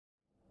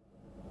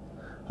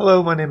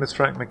Hello, my name is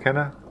Frank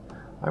McKenna.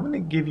 I'm going to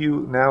give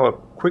you now a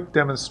quick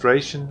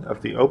demonstration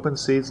of the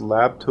OpenSees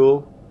lab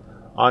tool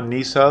on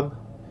NEEShub,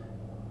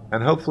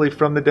 and hopefully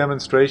from the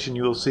demonstration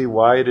you will see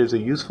why it is a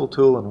useful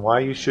tool and why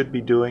you should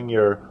be doing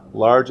your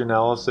large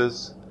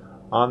analysis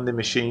on the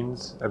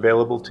machines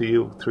available to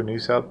you through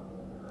NEEShub.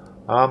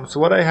 So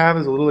what I have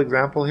is a little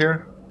example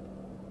here.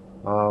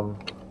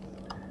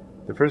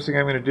 The first thing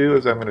I'm going to do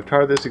is I'm going to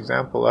tar this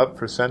example up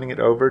for sending it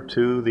over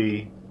to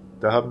the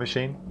hub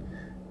machine.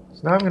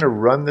 So now I'm going to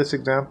run this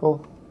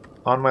example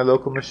on my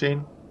local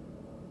machine.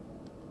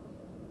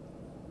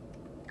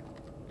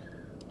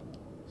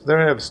 So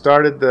there I have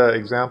started the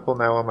example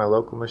now on my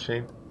local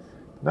machine.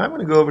 Now I'm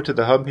going to go over to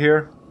the hub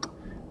here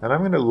and I'm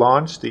going to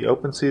launch the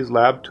OpenSees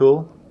lab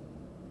tool.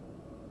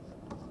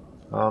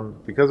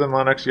 Because I'm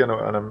actually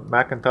on a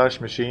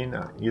Macintosh machine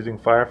using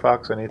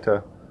Firefox, I need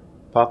to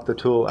pop the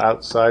tool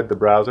outside the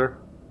browser.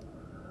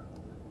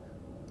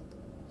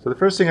 So the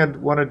first thing I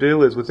want to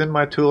do is within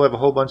my tool I have a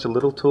whole bunch of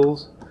little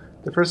tools.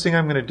 The first thing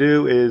I'm going to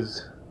do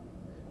is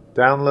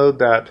download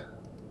that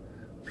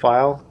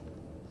file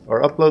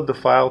or upload the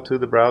file to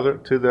the browser,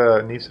 to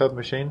the NEEShub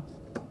machine.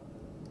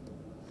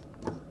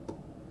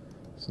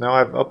 So now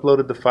I've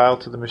uploaded the file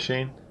to the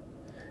machine.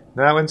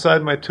 Now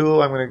inside my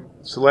tool I'm going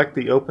to select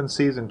the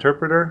OpenSees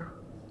interpreter,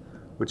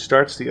 which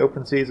starts the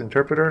OpenSees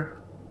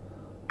interpreter.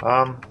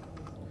 From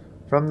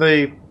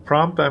the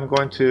prompt I'm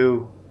going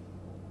to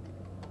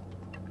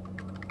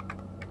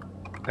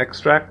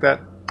extract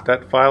that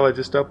file I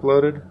just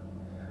uploaded.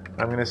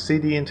 I'm going to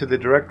CD into the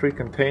directory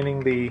containing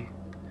the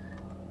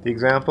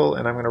example,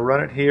 and I'm going to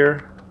run it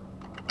here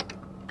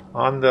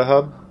on the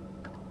hub.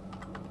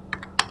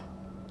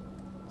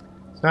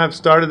 So now I've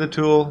started the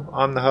tool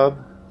on the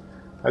hub.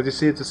 As you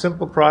see, it's a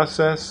simple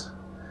process.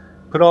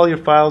 Put all your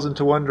files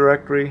into one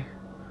directory,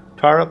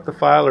 tar up the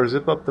file or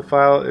zip up the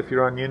file if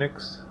you're on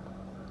Unix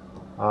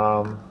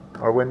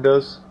or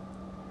Windows,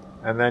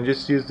 and then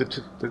just use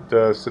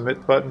the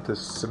submit button to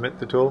submit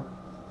the tool.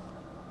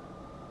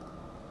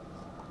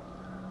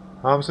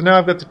 So now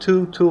I've got the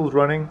two tools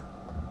running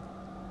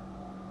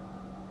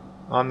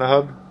on the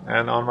hub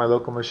and on my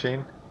local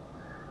machine.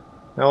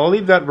 Now I'll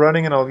leave that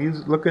running and I'll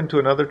look into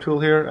another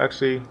tool here.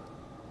 Actually,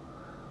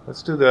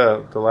 let's do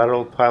the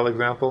lateral pile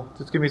example.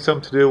 Just give me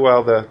something to do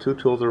while the two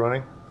tools are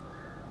running.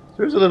 So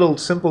here's a little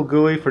simple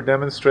GUI for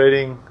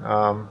demonstrating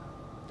the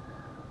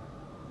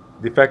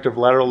effect of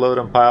lateral load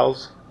on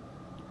piles.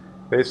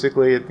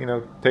 Basically, it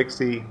takes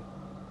the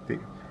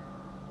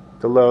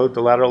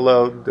lateral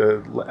load,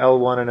 the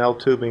L1 and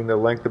L2 being the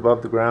length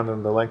above the ground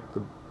and the length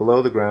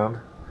below the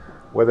ground,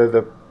 whether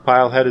the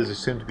pile head is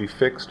assumed to be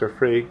fixed or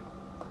free.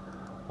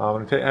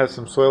 And it has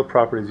some soil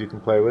properties you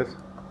can play with.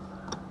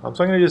 So I'm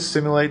going to just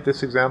simulate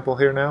this example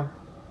here now.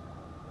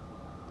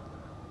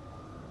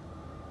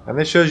 And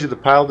this shows you the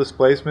pile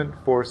displacement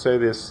for, say,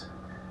 this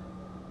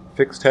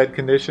fixed head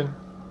condition.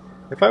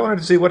 If I wanted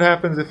to see what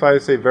happens if I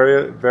say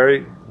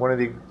vary one of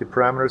the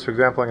parameters, for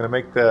example, I'm going to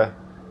make the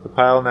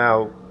pile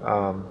now,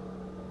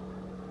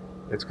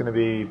 it's going to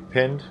be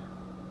pinned.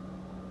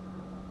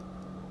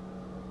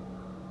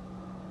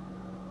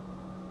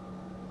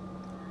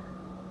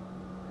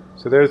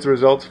 So there's the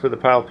results for the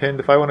pile pinned.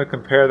 If I want to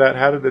compare that,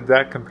 how did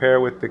that compare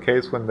with the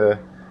case when the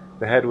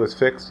head was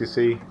fixed? You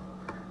see,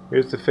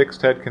 here's the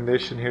fixed head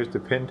condition, here's the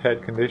pinned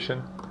head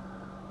condition.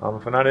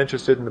 If I'm not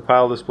interested in the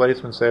pile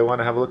displacement, say I want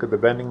to have a look at the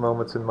bending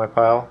moments in my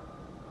pile,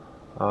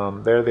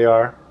 there they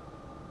are.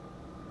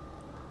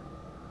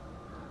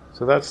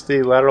 So that's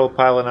the lateral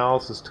pile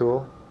analysis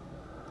tool.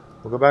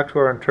 We'll go back to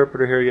our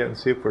interpreter here yet and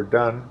see if we're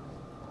done.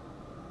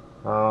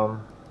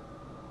 No,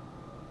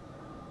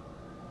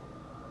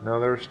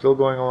 they're still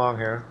going along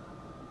here.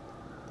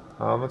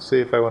 Let's see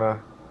if I want to...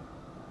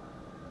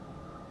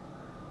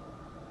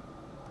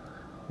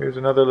 Here's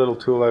another little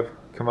tool I've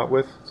come up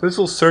with. So this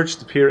will search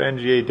the peer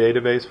NGA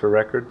database for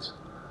records.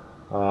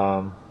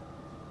 You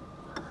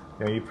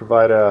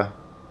provide a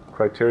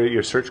criteria,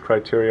 your search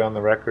criteria on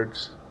the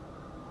records.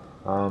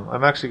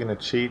 I'm actually going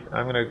to cheat.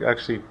 I'm going to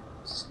actually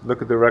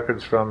look at the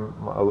records from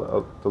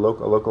a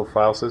local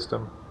file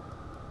system.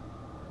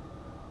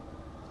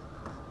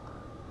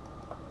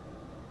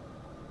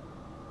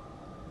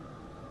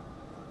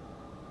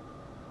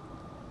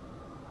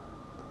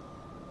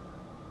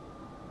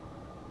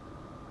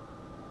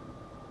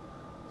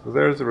 So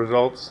there's the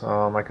results.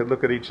 I could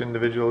look at each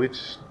individual,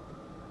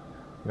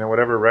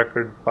 whatever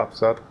record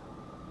pops up.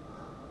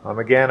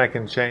 Again, I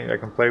can change. I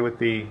can play with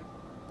the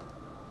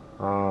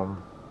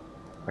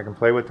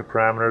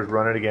parameters,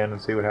 run it again, and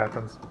see what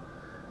happens.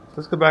 So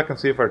let's go back and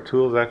see if our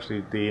tool is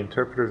actually, the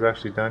interpreter is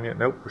actually done yet.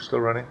 Nope, we're still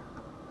running.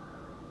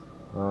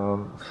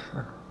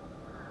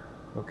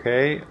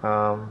 Okay.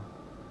 Well,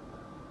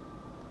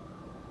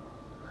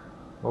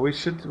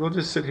 we'll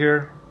just sit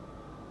here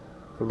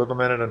for a little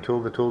minute until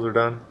the tools are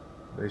done.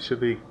 They should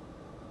be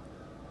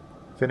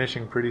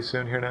finishing pretty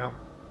soon here now.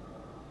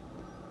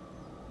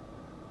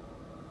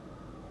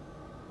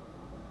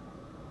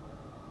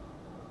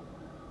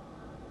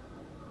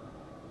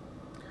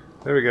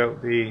 There we go.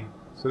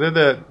 So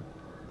they're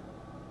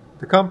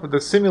The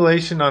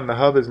simulation on the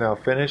hub is now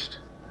finished,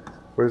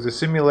 whereas the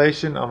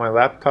simulation on my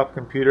laptop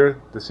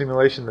computer, the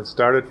simulation that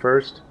started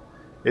first,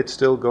 it's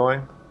still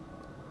going.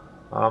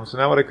 So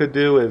now what I could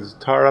do is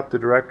tar up the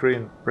directory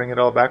and bring it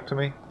all back to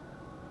me.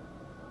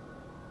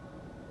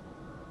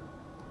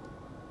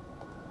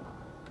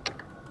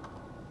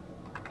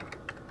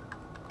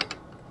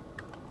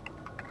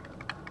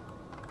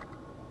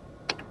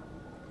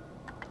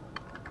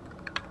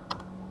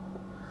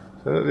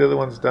 So the other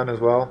one's done as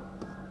well.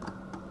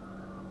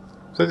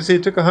 So as you see,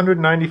 it took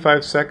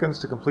 195 seconds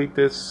to complete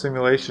this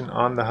simulation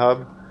on the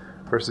hub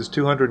versus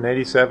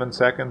 287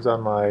 seconds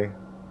on my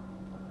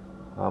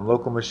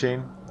local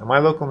machine. On my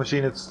local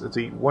machine, it's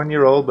a 1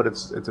 year old, but it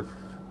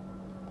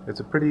was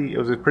a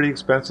pretty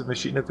expensive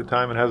machine at the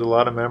time. It has a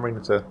lot of memory and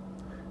it's a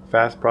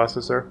fast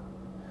processor.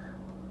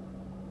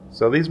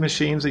 So these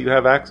machines that you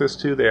have access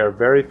to, they are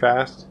very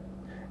fast,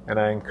 and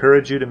I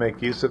encourage you to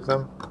make use of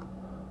them.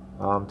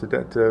 To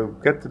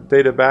get the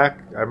data back,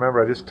 I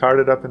remember I just tarred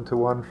it up into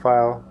one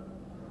file.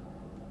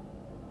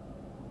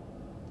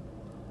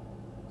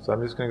 So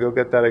I'm just going to go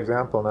get that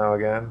example now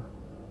again.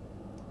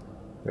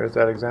 There's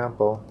that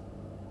example.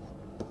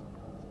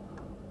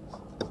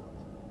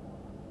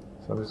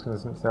 So I'm just going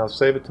to now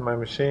save it to my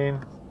machine,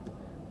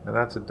 and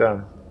that's it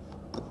done.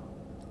 There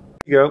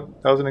you go.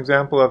 That was an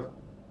example of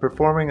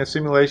performing a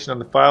simulation on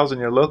the files in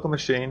your local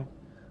machine,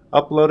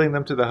 uploading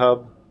them to the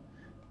hub,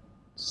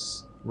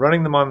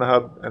 running them on the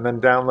hub, and then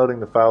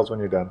downloading the files when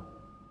you're done.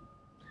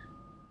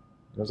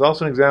 There's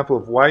also an example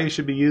of why you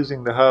should be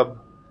using the hub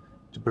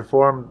to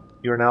perform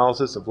your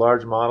analysis of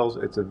large models.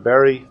 It's a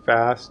very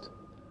fast,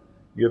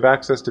 you have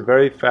access to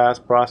very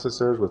fast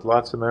processors with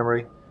lots of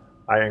memory.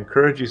 I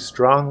encourage you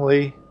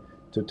strongly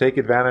to take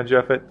advantage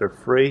of it. They're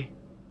free.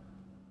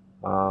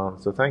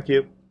 So thank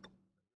you.